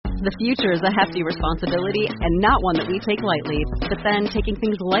The future is a hefty responsibility and not one that we take lightly. But then taking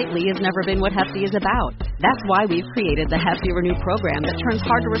things lightly has never been what Hefty is about. That's why we've created the Hefty Renew program that turns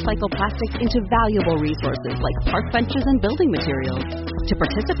hard-to-recycle plastics into valuable resources like park benches and building materials. To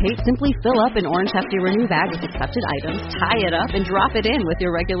participate, simply fill up an orange Hefty Renew bag with accepted items, tie it up, and drop it in with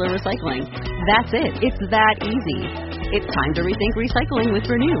your regular recycling. That's it. It's that easy. It's time to rethink recycling with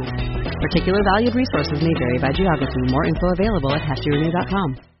Renew. Particular valued resources may vary by geography. More info available at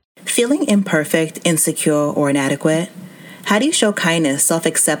heftyrenew.com. Feeling imperfect, insecure, or inadequate? How do you show kindness,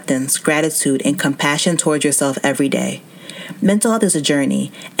 self-acceptance, gratitude, and compassion towards yourself every day? Mental health is a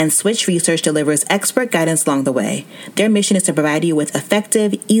journey, and Switch Research delivers expert guidance along the way. Their mission is to provide you with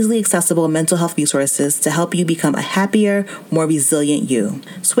effective, easily accessible mental health resources to help you become a happier, more resilient you.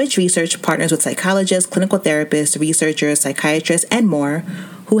 Switch Research partners with psychologists, clinical therapists, researchers, psychiatrists, and more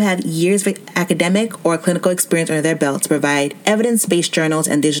who have years of academic or clinical experience under their belt to provide evidence-based journals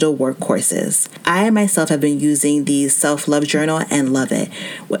and digital work courses. I myself have been using the self-love journal and love it.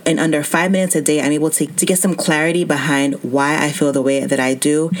 In under 5 minutes a day, I'm able to get some clarity behind why I feel the way that I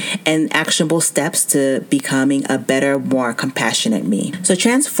do and actionable steps to becoming a better, more compassionate me. So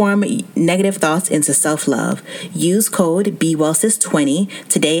transform negative thoughts into self-love. Use code BeWellSis20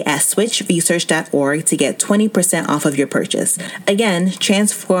 today at switchresearch.org to get 20% off of your purchase. Again,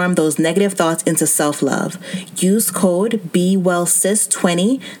 transform those negative thoughts into self-love. Use code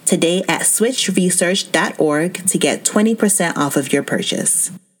BeWellSis20 today at switchresearch.org to get 20% off of your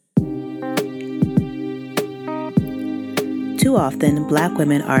purchase. Too often, Black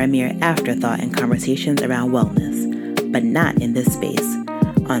women are a mere afterthought in conversations around wellness, but not in this space.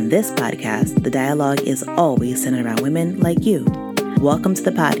 On this podcast, the dialogue is always centered around women like you. Welcome to the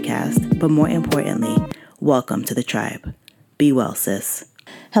podcast, but more importantly, welcome to the tribe. Be well, sis.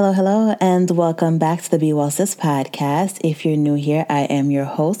 Hello, and welcome back to the Be Well Sis podcast. If you're new here, I am your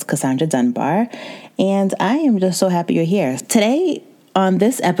host, Cassandra Dunbar, and I am just so happy you're here. Today, on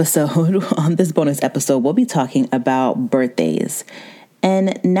this episode, on this bonus episode, we'll be talking about birthdays.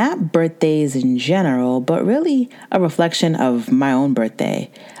 And not birthdays in general, but really a reflection of my own birthday.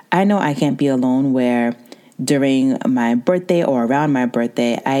 I know I can't be alone where during my birthday or around my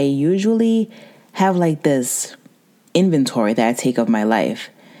birthday, I usually have like this inventory that I take of my life.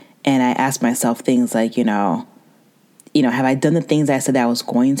 And I ask myself things like, have I done the things I said that I was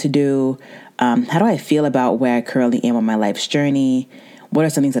going to do? How do I feel about where I currently am on my life's journey? What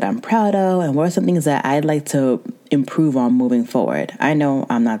are some things that I'm proud of? And what are some things that I'd like to improve on moving forward? I know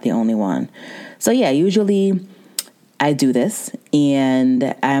I'm not the only one. So yeah, usually I do this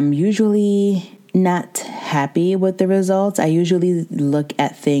and I'm usually not happy with the results. I usually look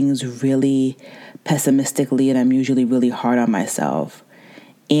at things really pessimistically and I'm usually really hard on myself.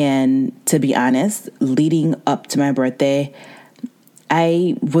 And to be honest, leading up to my birthday,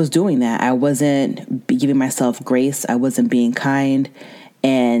 I was doing that. I wasn't giving myself grace. I wasn't being kind.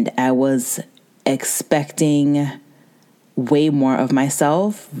 And I was expecting way more of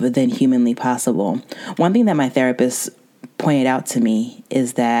myself than humanly possible. One thing that my therapist pointed out to me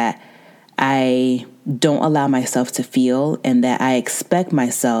is that I don't allow myself to feel and that I expect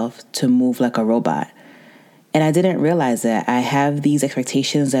myself to move like a robot. And I didn't realize that I have these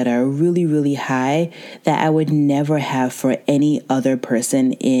expectations that are really, really high that I would never have for any other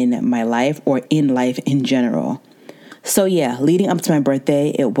person in my life or in life in general. So yeah, leading up to my birthday,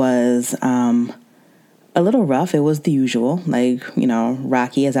 it was a little rough. It was the usual,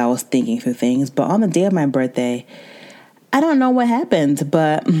 rocky as I was thinking through things. But on the day of my birthday, I don't know what happened,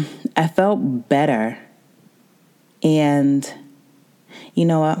 but I felt better. And you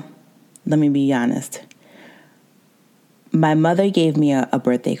know what? Let me be honest. My mother gave me a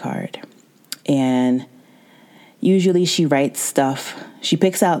birthday card, and usually she writes stuff. She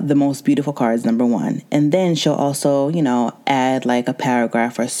picks out the most beautiful cards, number one, and then she'll also, add like a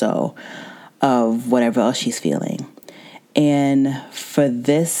paragraph or so of whatever else she's feeling. And for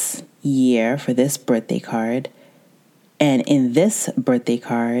this year, for this birthday card, and in this birthday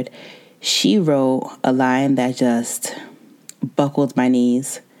card, she wrote a line that just buckled my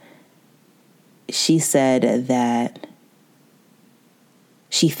knees. She said that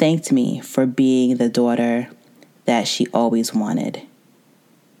she thanked me for being the daughter that she always wanted.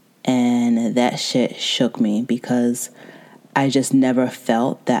 And that shit shook me because I just never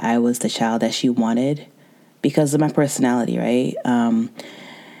felt that I was the child that she wanted because of my personality, right?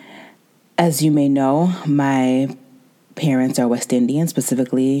 As you may know, my parents are West Indian,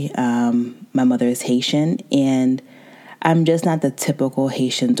 specifically my mother is Haitian, and I'm just not the typical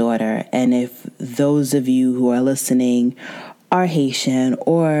Haitian daughter. And if those of you who are listening are Haitian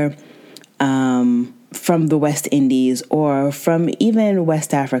or from the West Indies or from even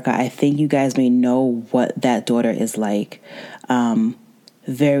West Africa, I think you guys may know what that daughter is like.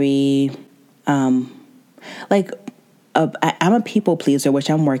 Very, like, I'm a people pleaser, which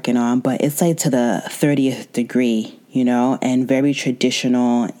I'm working on, but it's like to the 30th degree, you know, and very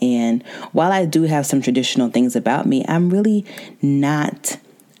traditional. And while I do have some traditional things about me, I'm really not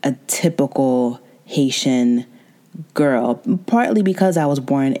a typical Haitian girl, partly because I was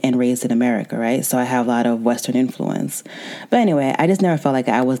born and raised in America, right? So I have a lot of Western influence. But anyway, I just never felt like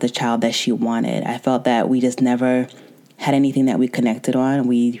I was the child that she wanted. I felt that we just never had anything that we connected on.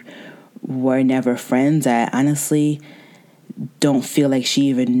 We were never friends. I honestly don't feel like she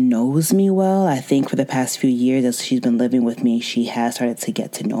even knows me well. I think for the past few years as she's been living with me, she has started to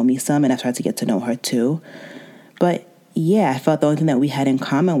get to know me some, and I've started to get to know her too. But yeah, I felt the only thing that we had in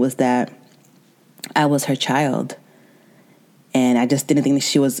common was that I was her child. And I just didn't think that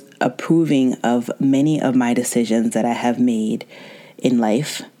she was approving of many of my decisions that I have made in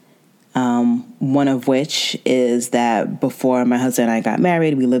life. One of which is that before my husband and I got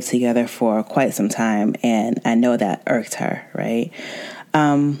married, we lived together for quite some time, and I know that irked her, right?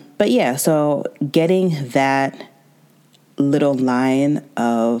 But yeah, so getting that little line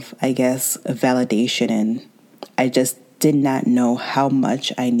of, I guess, validation, and I just did not know how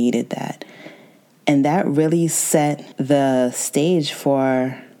much I needed that. And that really set the stage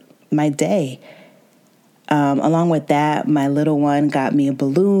for my day. Along with that, my little one got me a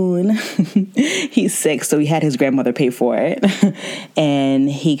balloon. He's 6, so he had his grandmother pay for it. And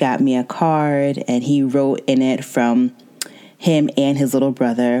he got me a card, and he wrote in it from him and his little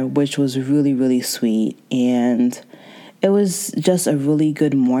brother, which was really, really sweet. And it was just a really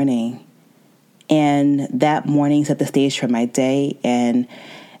good morning. And that morning set the stage for my day. And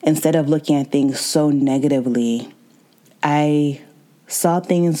instead of looking at things so negatively, I saw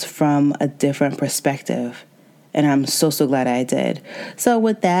things from a different perspective. And I'm so glad I did. So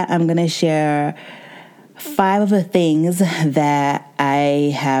with that, I'm going to share 5 of the things that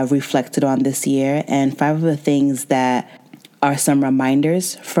I have reflected on this year, and 5 of the things that are some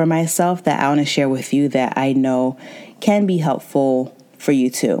reminders for myself that I want to share with you that I know can be helpful for you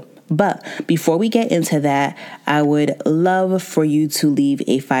too. But before we get into that, I would love for you to leave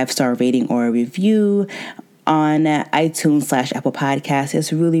a 5-star rating or a review on iTunes/Apple Podcasts.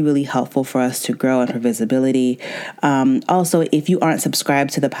 It's really, really helpful for us to grow and for visibility. Also, if you aren't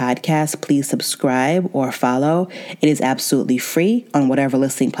subscribed to the podcast, please subscribe or follow. It is absolutely free on whatever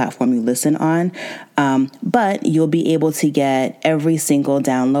listening platform you listen on. But you'll be able to get every single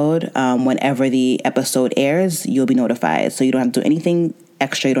download whenever the episode airs. You'll be notified. So you don't have to do anything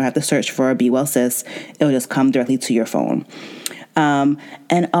extra. You don't have to search for Be Well Sis. It'll just come directly to your phone.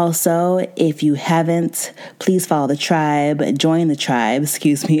 And also, if you haven't, please follow the tribe, join the tribe,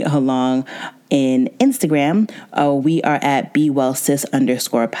 along in Instagram. We are at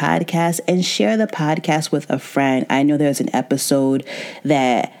BeWellSis_podcast, and share the podcast with a friend. I know there's an episode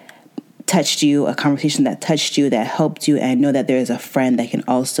that touched you, a conversation that touched you, that helped you, and I know that there is a friend that can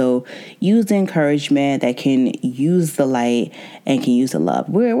also use the encouragement, that can use the light, and can use the love.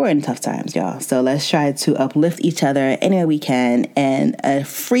 We're in tough times, y'all. So let's try to uplift each other any way we can, and a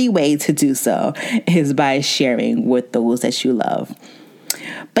free way to do so is by sharing with those that you love.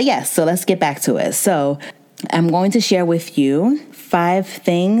 But yes, so let's get back to it. So I'm going to share with you 5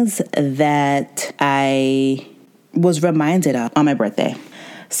 things that I was reminded of on my birthday.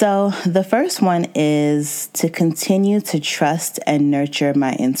 So the first one is to continue to trust and nurture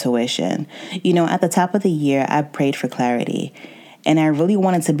my intuition. You know, at the top of the year, I prayed for clarity, and I really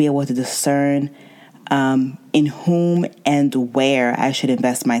wanted to be able to discern in whom and where I should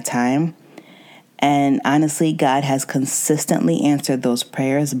invest my time. And honestly, God has consistently answered those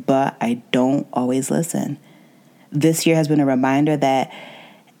prayers, but I don't always listen. This year has been a reminder that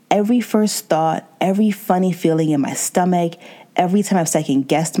every first thought, every funny feeling in my stomach, every time I've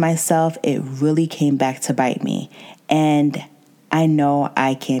second-guessed myself, it really came back to bite me. And I know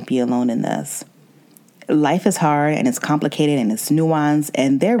I can't be alone in this. Life is hard, and it's complicated, and it's nuanced,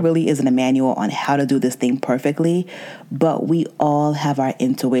 and there really isn't a manual on how to do this thing perfectly, but we all have our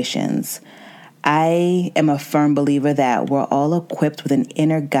intuitions. I am a firm believer that we're all equipped with an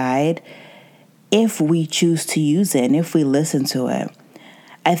inner guide if we choose to use it and if we listen to it.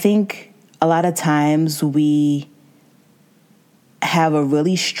 I think a lot of times we have a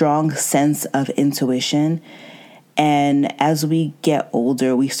really strong sense of intuition, and as we get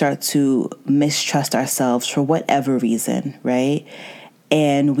older, we start to mistrust ourselves for whatever reason, right?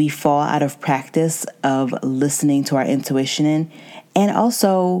 And we fall out of practice of listening to our intuition, and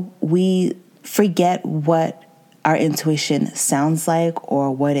also we forget what our intuition sounds like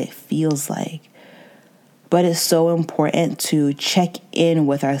or what it feels like. but it's so important to check in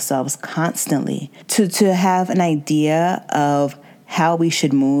with ourselves constantly to have an idea of how we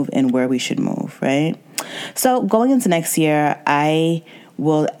should move and where we should move, right? So going into next year, I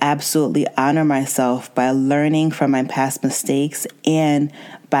will absolutely honor myself by learning from my past mistakes and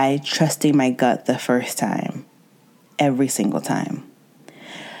by trusting my gut the first time, every single time.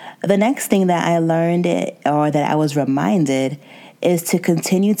 The next thing that I learned or that I was reminded is to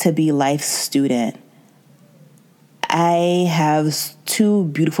continue to be life's student. I have two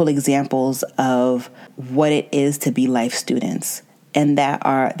beautiful examples of what it is to be life students, and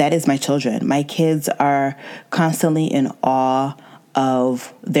that is my children. My kids are constantly in awe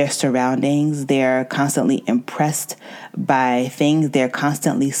of their surroundings. They're constantly impressed by things. They're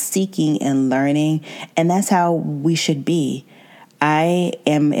constantly seeking and learning, and that's how we should be. I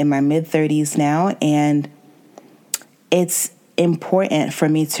am in my mid-30s now, and it's important for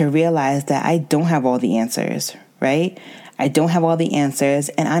me to realize that I don't have all the answers, right? I don't have all the answers,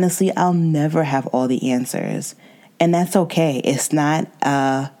 and honestly, I'll never have all the answers. And that's okay. It's not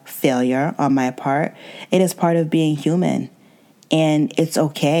a failure on my part. It is part of being human, and it's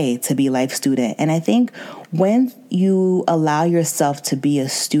okay to be life student. And I think when you allow yourself to be a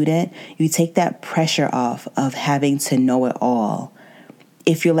student, you take that pressure off of having to know it all.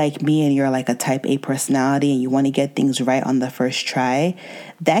 If you're like me and you're like a type A personality and you want to get things right on the first try,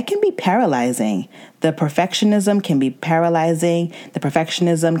 that can be paralyzing. The perfectionism can be paralyzing. The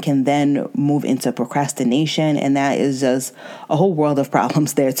perfectionism can then move into procrastination, and that is just a whole world of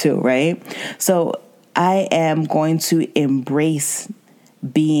problems there too, right? So I am going to embrace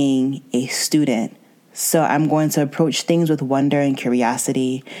being a student. So I'm going to approach things with wonder and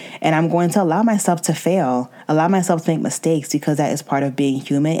curiosity, and I'm going to allow myself to fail, allow myself to make mistakes, because that is part of being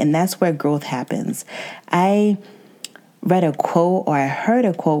human, and that's where growth happens. I read a quote, or I heard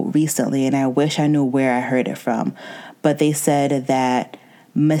a quote recently, and I wish I knew where I heard it from, but they said that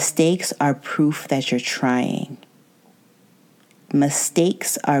mistakes are proof that you're trying.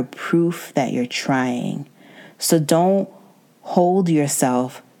 Mistakes are proof that you're trying. So don't hold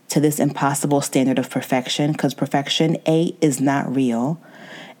yourself to this impossible standard of perfection, because perfection, A, is not real,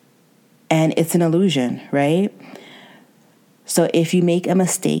 and it's an illusion, right? So if you make a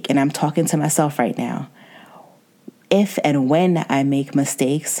mistake, and I'm talking to myself right now, if and when I make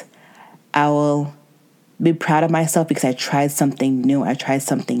mistakes, I will be proud of myself because I tried something new. I tried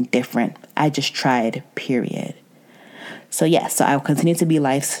something different. I just tried, period. So yes, so I will continue to be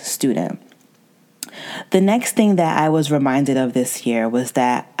life's student. The next thing that I was reminded of this year was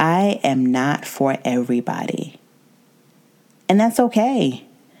that I am not for everybody. And that's okay.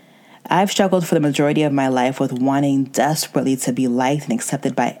 I've struggled for the majority of my life with wanting desperately to be liked and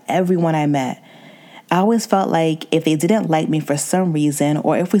accepted by everyone I met. I always felt like if they didn't like me for some reason,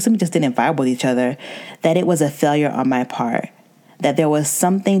 or if we simply just didn't vibe with each other, that it was a failure on my part, that there was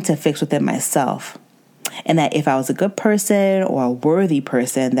something to fix within myself. And that if I was a good person or a worthy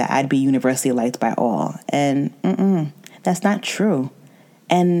person, that I'd be universally liked by all. And that's not true.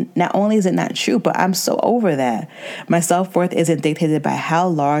 And not only is it not true, but I'm so over that. My self-worth isn't dictated by how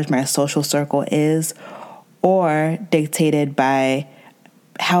large my social circle is, or dictated by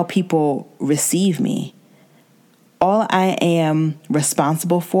how people receive me. All I am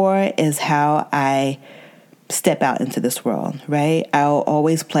responsible for is how I step out into this world, right? I'll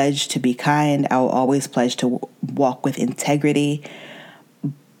always pledge to be kind. I'll always pledge to walk with integrity.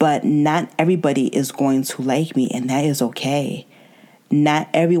 But not everybody is going to like me, and that is okay. Not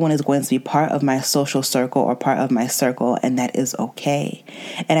everyone is going to be part of my social circle or part of my circle, and that is okay.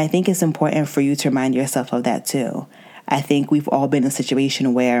 And I think it's important for you to remind yourself of that too. I think we've all been in a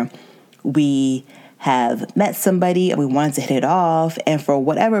situation where we have met somebody and we wanted to hit it off, and for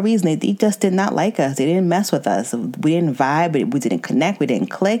whatever reason, they just did not like us. They didn't mess with us. We didn't vibe. We didn't connect. We didn't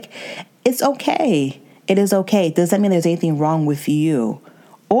click. It's okay. It is okay. It doesn't mean there's anything wrong with you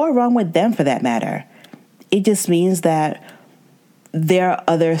or wrong with them for that matter. It just means that there are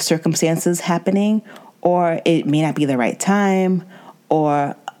other circumstances happening, or it may not be the right time,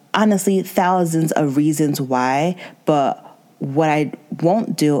 or honestly, thousands of reasons why. But what I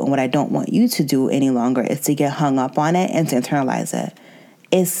won't do and what I don't want you to do any longer is to get hung up on it and to internalize it.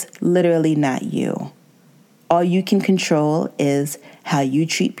 It's literally not you. All you can control is how you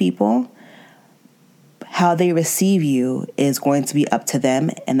treat people. How they receive you is going to be up to them,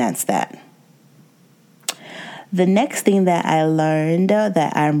 and that's that. The next thing that I learned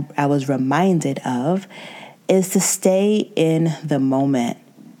that I was reminded of is to stay in the moment.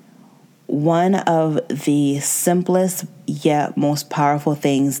 One of the simplest yet most powerful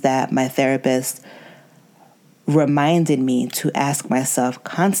things that my therapist reminded me to ask myself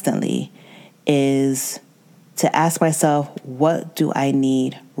constantly is, to ask myself, what do I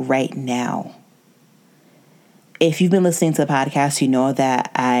need right now? If you've been listening to the podcast, you know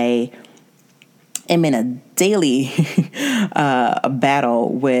that I am in a daily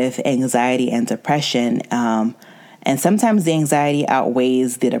battle with anxiety and depression. And sometimes the anxiety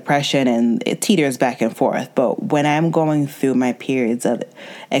outweighs the depression and it teeters back and forth. But when I'm going through my periods of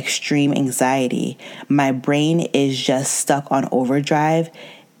extreme anxiety, my brain is just stuck on overdrive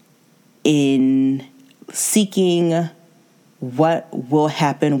in seeking what will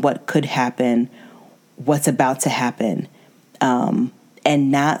happen, what could happen, what's about to happen, and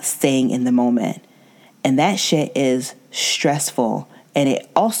not staying in the moment. And that shit is stressful. And it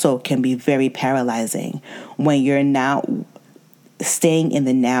also can be very paralyzing when you're not staying in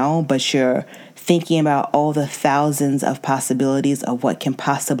the now, but you're thinking about all the thousands of possibilities of what can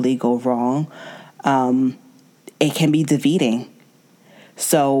possibly go wrong. It can be defeating.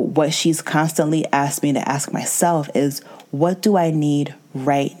 So what she's constantly asked me to ask myself is, what do I need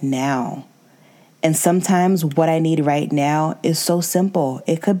right now? And sometimes what I need right now is so simple.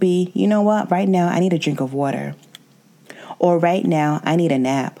 It could be, you know what, right now I need a drink of water. Or right now I need a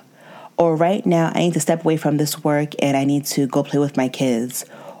nap. Or right now I need to step away from this work and I need to go play with my kids.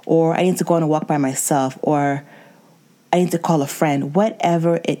 Or I need to go on a walk by myself. Or I need to call a friend.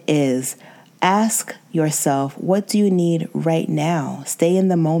 Whatever it is, ask yourself, what do you need right now? Stay in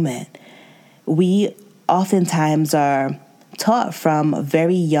the moment. We oftentimes are taught from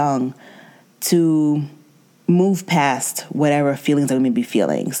very young to move past whatever feelings that we may be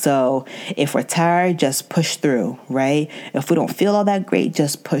feeling. So if we're tired, just push through, right? If we don't feel all that great,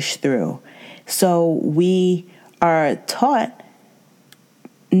 just push through. So we are taught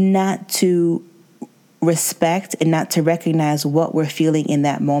not to respect and not to recognize what we're feeling in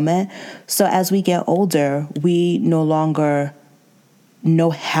that moment. So as we get older, we no longer know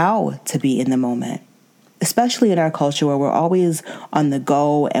how to be in the moment. Especially in our culture where we're always on the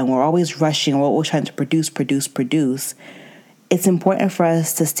go and we're always rushing, we're always trying to produce. It's important for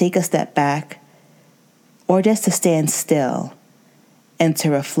us to take a step back or just to stand still and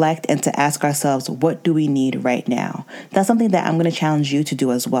to reflect and to ask ourselves, what do we need right now? That's something that I'm going to challenge you to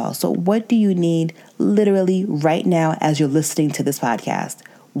do as well. So what do you need literally right now as you're listening to this podcast?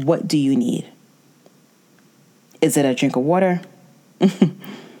 What do you need? Is it a drink of water?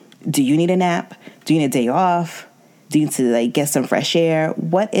 Do you need a nap? Do you need a day off? Do you need to get some fresh air?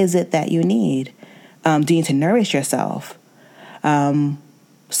 What is it that you need? Do you need to nourish yourself?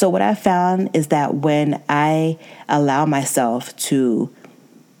 So what I found is that when I allow myself to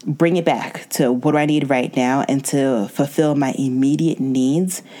bring it back to what do I need right now and to fulfill my immediate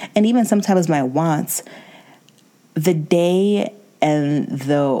needs and even sometimes my wants, the day and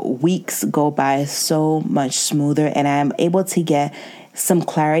the weeks go by so much smoother and I'm able to get some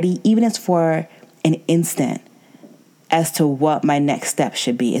clarity, even if it's for an instant, as to what my next step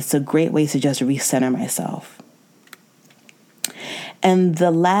should be. It's a great way to just recenter myself. And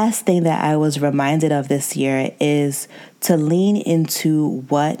the last thing that I was reminded of this year is to lean into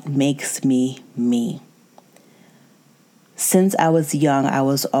what makes me me. Since I was young, I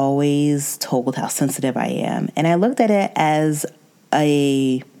was always told how sensitive I am. And I looked at it as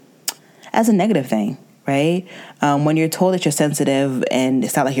a negative thing. Right? When you're told that you're sensitive and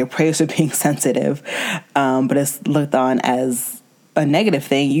it's not like you're praised for being sensitive, but it's looked on as a negative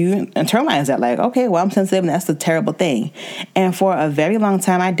thing, you internalize that like, okay, well, I'm sensitive and that's a terrible thing. And for a very long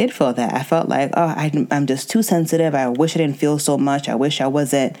time, I did feel that. I felt like, I'm just too sensitive. I wish I didn't feel so much. I wish I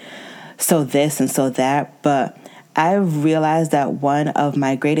wasn't so this and so that. But I realized that one of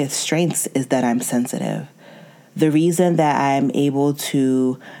my greatest strengths is that I'm sensitive. The reason that I'm able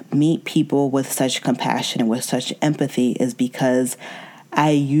to meet people with such compassion and with such empathy is because I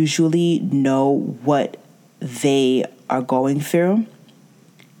usually know what they are going through,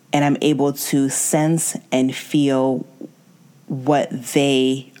 and I'm able to sense and feel what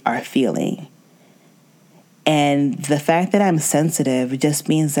they are feeling. And the fact that I'm sensitive just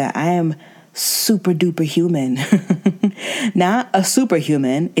means that I am super duper human. Not a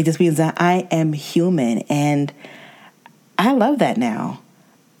superhuman. It just means that I am human. And I love that now.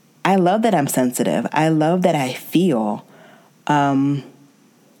 I love that I'm sensitive. I love that I feel. And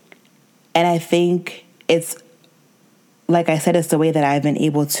I think it's, like I said, it's the way that I've been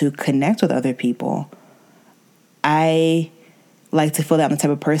able to connect with other people. I like to feel that I'm the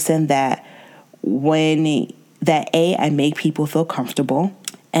type of person that I make people feel comfortable,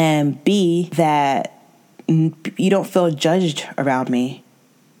 and B, that you don't feel judged around me,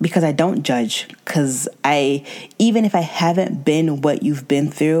 because I don't judge. Because even if I haven't been what you've been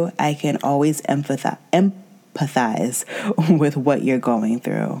through, I can always empathize with what you're going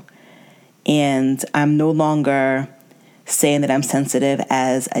through. And I'm no longer saying that I'm sensitive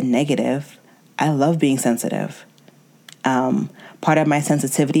as a negative. I love being sensitive. Part of my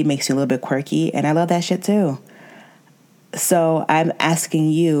sensitivity makes me a little bit quirky, and I love that shit too. So I'm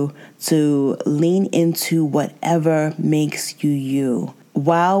asking you to lean into whatever makes you you.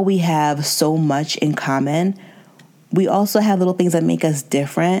 While we have so much in common, we also have little things that make us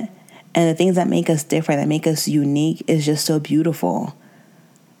different. And the things that make us different, that make us unique, is just so beautiful.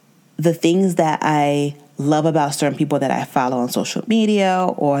 The things that I love about certain people that I follow on social media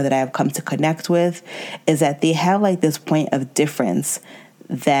or that I've come to connect with is that they have like this point of difference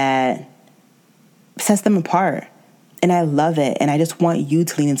that sets them apart. And I love it. And I just want you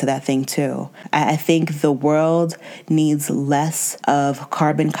to lean into that thing too. I think the world needs less of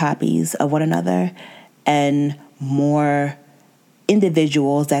carbon copies of one another and more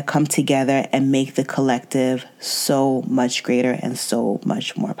individuals that come together and make the collective so much greater and so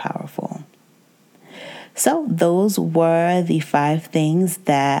much more powerful. So those were the 5 things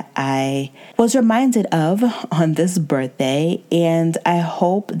that I was reminded of on this birthday, and I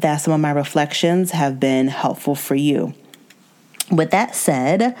hope that some of my reflections have been helpful for you. With that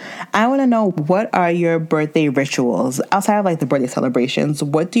said, I want to know, what are your birthday rituals? Outside of like the birthday celebrations,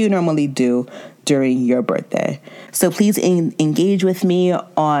 what do you normally do during your birthday? So please engage with me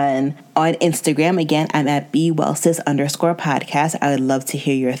on Instagram. Again, I'm at BeWellSis_podcast. I would love to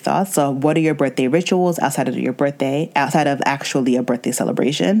hear your thoughts. So what are your birthday rituals outside of your birthday, outside of actually a birthday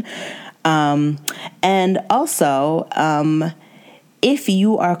celebration? And also, if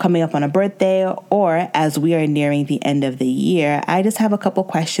you are coming up on a birthday, or as we are nearing the end of the year, I just have a couple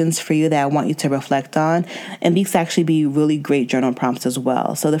questions for you that I want you to reflect on. And these actually be really great journal prompts as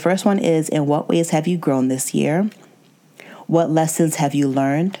well. So the first one is, in what ways have you grown this year? What lessons have you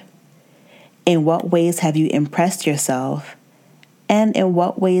learned? In what ways have you impressed yourself? And in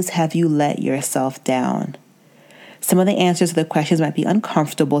what ways have you let yourself down? Some of the answers to the questions might be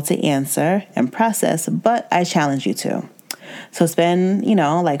uncomfortable to answer and process, but I challenge you to. So spend,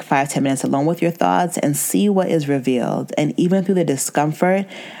 like 5-10 minutes alone with your thoughts and see what is revealed. And even through the discomfort,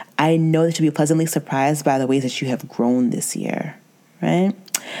 I know that you'll be pleasantly surprised by the ways that you have grown this year, right?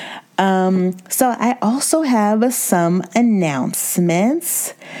 So I also have some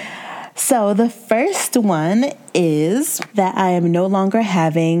announcements. So the first one is that I am no longer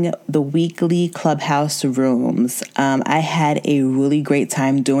having the weekly Clubhouse rooms. I had a really great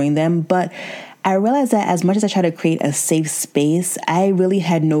time doing them, but I realized that as much as I try to create a safe space, I really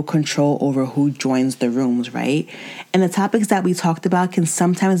had no control over who joins the rooms, right? And the topics that we talked about can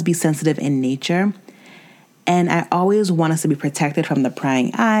sometimes be sensitive in nature. And I always want us to be protected from the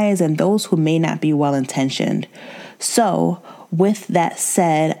prying eyes and those who may not be well-intentioned. So with that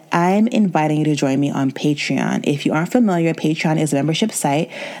said, I'm inviting you to join me on Patreon. If you aren't familiar, Patreon is a membership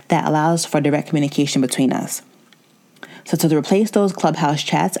site that allows for direct communication between us. So to replace those Clubhouse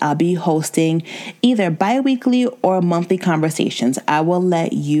chats, I'll be hosting either bi-weekly or monthly conversations. I will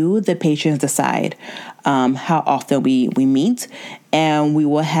let you, the patrons, decide how often we meet. And we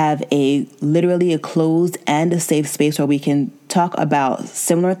will have literally a closed and a safe space where we can talk about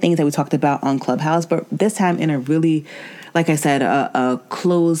similar things that we talked about on Clubhouse, but this time in a really, like I said, a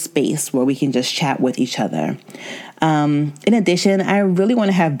closed space where we can just chat with each other. In addition, I really want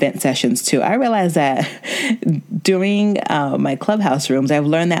to have vent sessions too. I realize that during my Clubhouse rooms, I've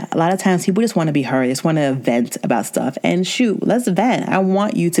learned that a lot of times people just want to be heard, just want to vent about stuff. And shoot, let's vent. I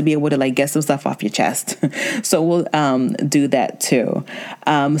want you to be able to get some stuff off your chest. So we'll do that too.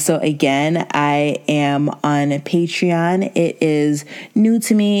 So again, I am on Patreon. It is new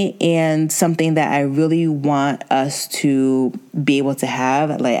to me and something that I really want us to be able to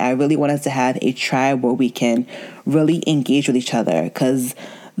have. I really want us to have a tribe where we can really engage with each other, because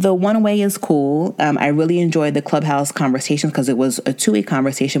the one way is cool. I really enjoyed the Clubhouse conversations because it was a 2-way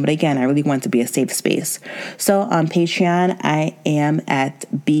conversation. But again, I really want it to be a safe space. So on Patreon, I am at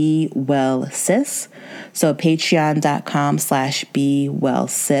BeWellSis. So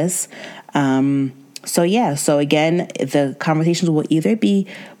patreon.com/BeWellSis. So again, the conversations will either be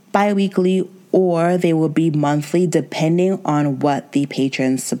bi-weekly or they will be monthly, depending on what the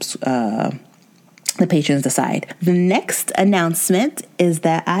patrons decide. The next announcement is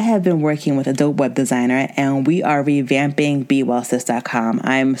that I have been working with a dope web designer and we are revamping BeWellSis.com.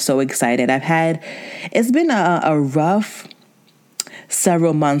 I'm so excited. It's been a rough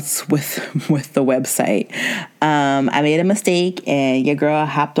several months with the website. I made a mistake and your girl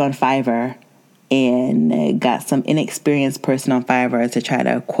hopped on Fiverr and got some inexperienced person on Fiverr to try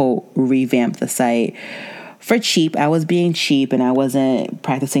to, quote, revamp the site for cheap. I was being cheap and I wasn't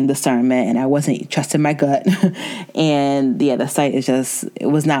practicing discernment and I wasn't trusting my gut. And yeah, the site it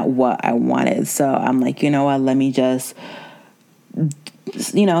was not what I wanted. So I'm like, you know what, let me just,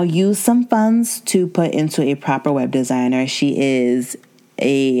 use some funds to put into a proper web designer. She's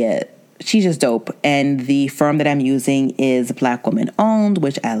just dope. And the firm that I'm using is Black woman owned,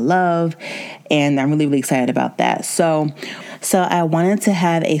 which I love. And I'm really, really excited about that. So I wanted to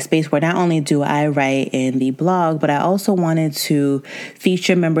have a space where not only do I write in the blog, but I also wanted to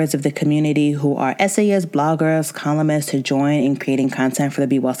feature members of the community who are essayists, bloggers, columnists to join in creating content for the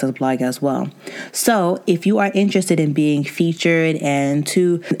Be Well Sis blog as well. So if you are interested in being featured and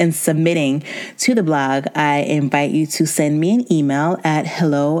submitting to the blog, I invite you to send me an email at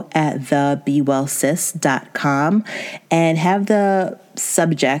hello@thebewellsis.com and have the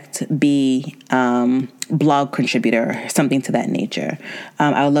subject be blog contributor, something to that nature.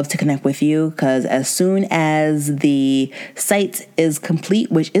 I would love to connect with you because as soon as the site is complete,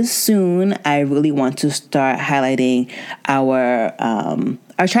 which is soon, I really want to start highlighting our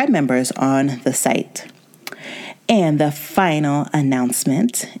tribe members on the site. And the final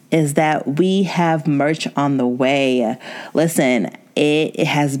announcement is that we have merch on the way. Listen, it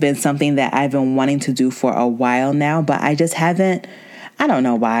has been something that I've been wanting to do for a while now, but I just haven't. I don't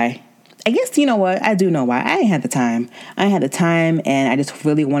know why. I guess, you know what? I do know why. I ain't had the time. And I just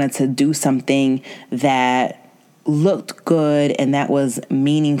really wanted to do something that looked good and that was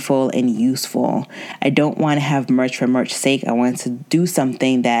meaningful and useful. I don't want to have merch for merch's sake. I wanted to do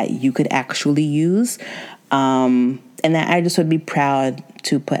something that you could actually use, and that I just would be proud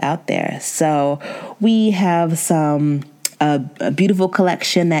to put out there. So we have a beautiful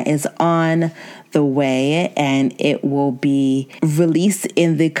collection that is on the way, and it will be released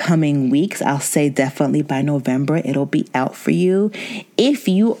in the coming weeks. I'll say definitely by November, it'll be out for you. If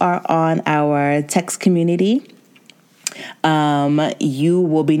you are on our text community, you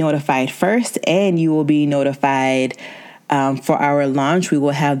will be notified first, and you will be notified for our launch. We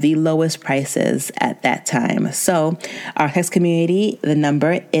will have the lowest prices at that time. So our text community, the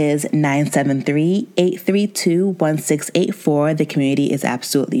number is 973-832-1684. The community is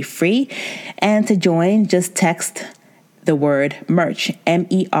absolutely free. And to join, just text the word merch,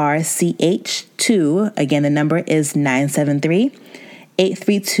 MERCH 2. Again, the number is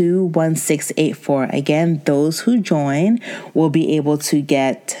 973-832-1684. Again, those who join will be able to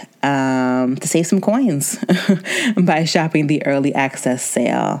get to save some coins by shopping the early access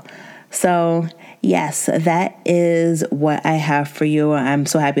sale. So yes, that is what I have for you. I'm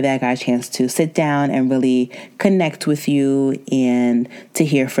so happy that I got a chance to sit down and really connect with you and to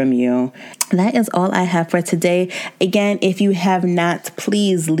hear from you. That is all I have for today. Again, if you have not,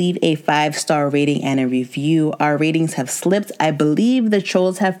 please leave a 5-star rating and a review. Our ratings have slipped. I believe the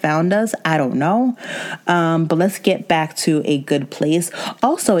trolls have found us. I don't know. But let's get back to a good place.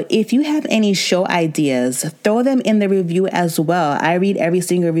 Also, if you have any show ideas, throw them in the review as well. I read every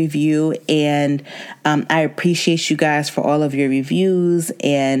single review, and I appreciate you guys for all of your reviews.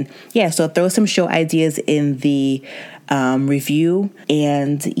 And yeah, so throw some show ideas in the review.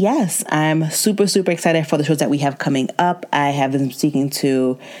 And yes, I'm super, super excited for the shows that we have coming up. I have been speaking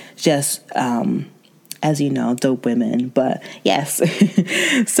to just, as you know, dope women, but yes.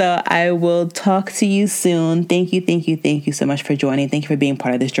 So I will talk to you soon. Thank you so much for joining. Thank you for being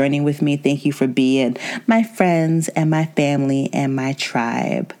part of this journey with me. Thank you for being my friends and my family and my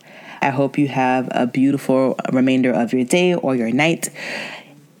tribe. I hope you have a beautiful remainder of your day or your night,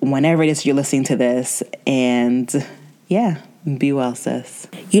 whenever it is you're listening to this. And yeah, be well, sis.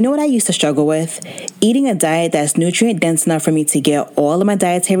 You know what I used to struggle with? Eating a diet that's nutrient dense enough for me to get all of my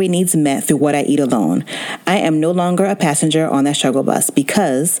dietary needs met through what I eat alone. I am no longer a passenger on that struggle bus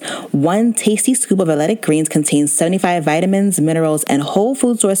because one tasty scoop of Athletic Greens contains 75 vitamins, minerals, and whole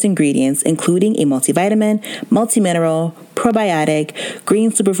food source ingredients, including a multivitamin, multimineral, probiotic,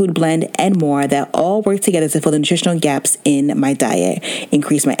 green superfood blend, and more that all work together to fill the nutritional gaps in my diet,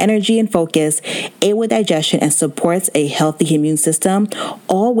 increase my energy and focus, aid with digestion, and supports a healthy immune system,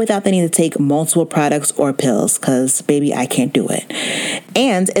 all without the need to take multiple products or pills, because baby, I can't do it.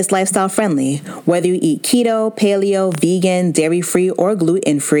 And it's lifestyle friendly. Whether you eat keto, paleo, vegan, dairy-free, or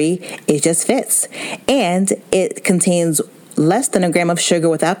gluten-free, it just fits. And it contains less than a gram of sugar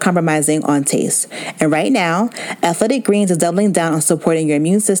without compromising on taste. And right now, Athletic Greens is doubling down on supporting your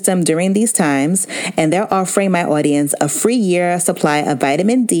immune system during these times, and they're offering my audience a free year supply of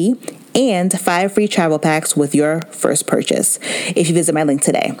vitamin D and 5 free travel packs with your first purchase if you visit my link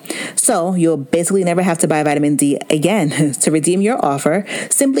today. So you'll basically never have to buy vitamin D again. To redeem your offer,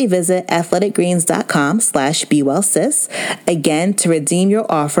 simply visit athleticgreens.com/BeWellSis. Again, to redeem your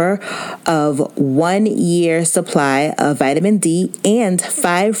offer of 1 year supply of vitamin D and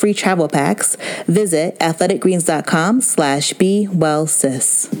 5 free travel packs, visit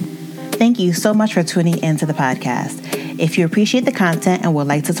athleticgreens.com/BeWellSis. Thank you so much for tuning into the podcast. If you appreciate the content and would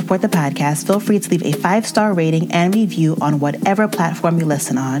like to support the podcast, feel free to leave a 5-star rating and review on whatever platform you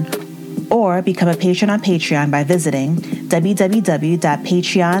listen on, or become a patron on Patreon by visiting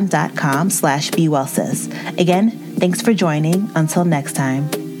www.patreon.com/BeWellSis. Again, thanks for joining. Until next time,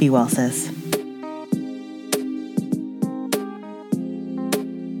 be well, sis.